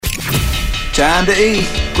time to eat.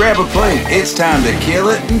 Grab a plate. It's time to kill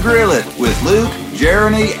it and grill it with Luke,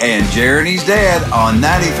 Jeriney, and Jeriney's dad on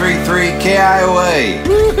 93.3 KIOA.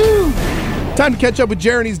 Woohoo! Time to catch up with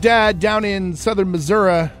Jeriney's dad down in southern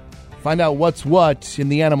Missouri. Find out what's what in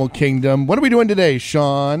the animal kingdom. What are we doing today,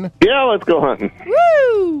 Sean? Yeah, let's go hunting.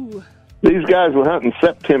 Woo! These guys will hunt in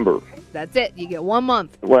September. That's it. You get 1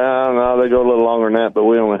 month. Well, no, they go a little longer than that, but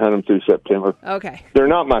we only hunt them through September. Okay. They're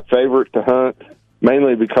not my favorite to hunt,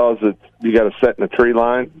 mainly because you got to sit in a tree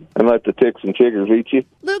line and let the ticks and chiggers eat you.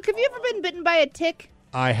 Luke, have you ever been bitten by a tick?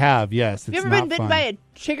 I have, yes. Have you ever been bitten by a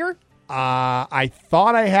chigger? I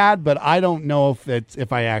thought I had, but I don't know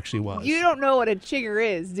if I actually was. You don't know what a chigger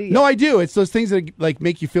is, do you? No, I do. It's those things that like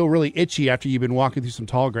make you feel really itchy after you've been walking through some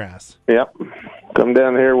tall grass. Yep. Come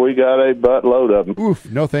down here, we got a buttload of them. Oof,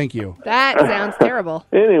 no thank you. That sounds terrible.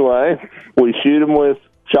 Anyway, we shoot them with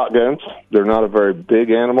shotguns. They're not a very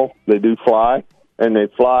big animal. They do fly, and they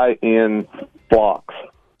fly in flocks.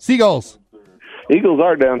 Seagulls. Eagles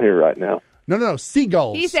are down here right now. No,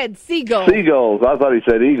 seagulls. He said seagull. Seagulls. I thought he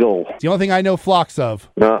said eagles. It's the only thing I know flocks of.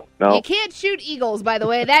 No. You can't shoot eagles, by the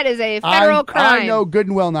way. That is a federal crime. I know good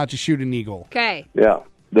and well not to shoot an eagle. Okay. Yeah.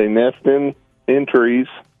 They nest in trees,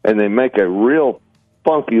 and they make a real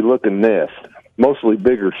funky-looking nest. Mostly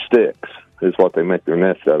bigger sticks is what they make their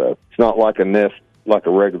nest out of. It's not like a nest like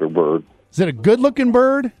a regular bird. Is it a good-looking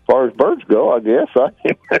bird? As far as birds go, I guess. I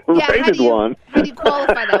rated one. How do you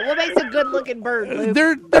qualify that? What makes a good-looking bird,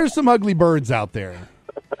 Luke? There's some ugly birds out there.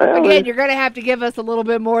 Again, you're going to have to give us a little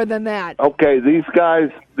bit more than that. Okay, these guys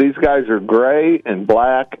are gray and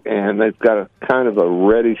black, and they've got a kind of a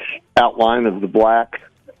reddish outline of the black.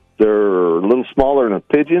 They're a little smaller than a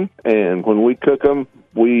pigeon, and when we cook them,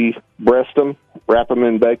 we breast them, wrap them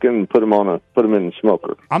in bacon, and put them in the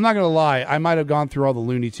smoker. I'm not going to lie. I might have gone through all the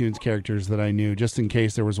Looney Tunes characters that I knew just in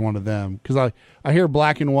case there was one of them. Because I hear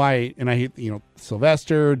black and white, and I hear,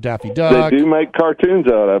 Sylvester, Daffy Duck. They do make cartoons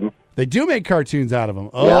out of them. They do make cartoons out of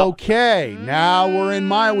them. Yeah. Okay, now we're in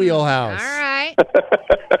my wheelhouse. All right.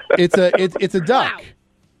 It's a duck. Wow.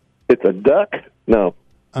 It's a duck? No.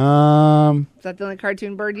 Is that the only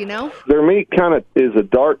cartoon bird you know? Their meat kind of is a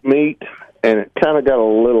dark meat, and it kind of got a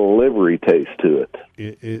little livery taste to it.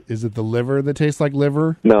 Is it the liver that tastes like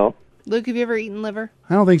liver? No. Luke, have you ever eaten liver?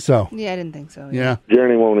 I don't think so. Yeah, I didn't think so. Yeah.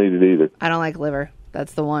 Jeriney won't eat it either. I don't like liver.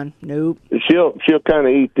 That's the one. Nope. She'll kind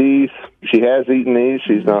of eat these. She has eaten these.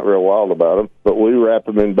 She's not real wild about them. But we wrap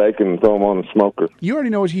them in bacon and throw them on the smoker. You already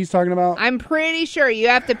know what he's talking about? I'm pretty sure you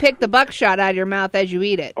have to pick the buckshot out of your mouth as you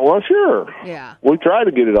eat it. Well, sure. Yeah. We try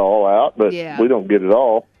to get it all out, but we don't get it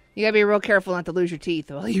all. You got to be real careful not to lose your teeth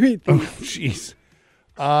while you eat Oh, these. jeez.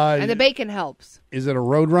 And the bacon helps. Is it a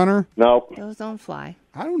roadrunner? No. Those don't fly.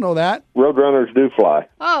 I don't know that. Roadrunners do fly.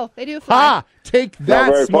 Oh, they do fly. Ah, take Not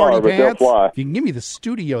that, very smarty far, but they'll pants. fly. If you can give me the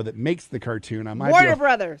studio that makes the cartoon, I might Warner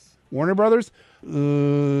Brothers. Warner Brothers?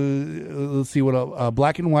 Let's see what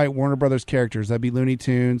black and white Warner Brothers characters. That'd be Looney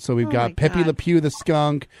Tunes. So we've got Pepe God. Le Pew the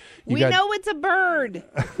skunk. We know it's a bird.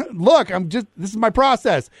 Look, this is my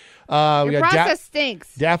process. Your process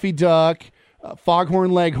stinks. Daffy Duck,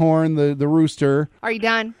 Foghorn Leghorn, the rooster. Are you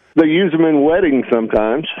done? They use them in weddings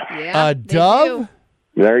sometimes. Yeah. A dove?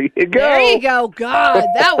 There you go. There you go. God,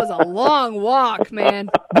 that was a long walk, man.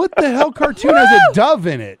 What the hell cartoon has a dove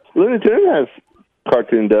in it? Looney Tunes has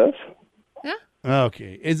cartoon doves. Yeah.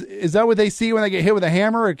 Okay. Is that what they see when they get hit with a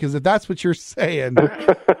hammer? Because if that's what you're saying,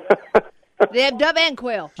 They have dove and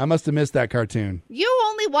quail. I must have missed that cartoon. You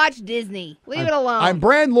only watch Disney. Leave it alone. I'm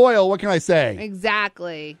brand loyal. What can I say?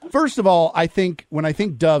 Exactly. First of all, when I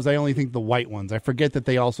think doves, I only think the white ones. I forget that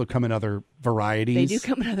they also come in other varieties. They do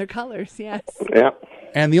come in other colors, yes. Yeah.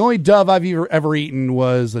 And the only dove I've ever eaten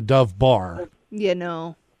was a Dove bar. You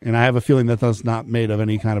know. And I have a feeling that that's not made of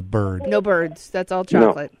any kind of bird. No birds. That's all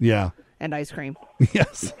chocolate. Yeah. And ice cream.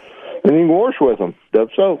 Yes. And you can wash with them. Dove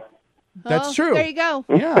soap. That's true. There you go.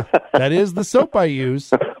 Yeah. That is the soap I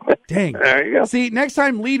use. Dang. There you go. See, next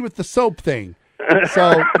time lead with the soap thing.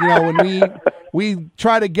 So, when we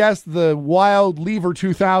try to guess the wild Lever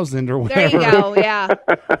 2000 or whatever. There you go, yeah.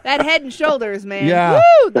 That Head and Shoulders, man. Yeah.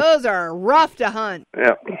 Woo! Those are rough to hunt.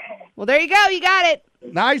 Yeah. Well, there you go. You got it.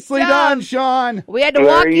 Nicely done, Sean. We had to There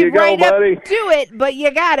walk you you go, right buddy. up to it, but you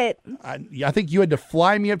got it. I think you had to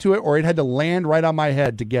fly me up to it, or it had to land right on my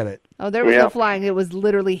head to get it. Oh, there was no flying. It was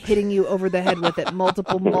literally hitting you over the head with it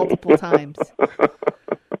multiple times.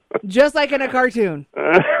 Just like in a cartoon.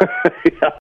 Yeah.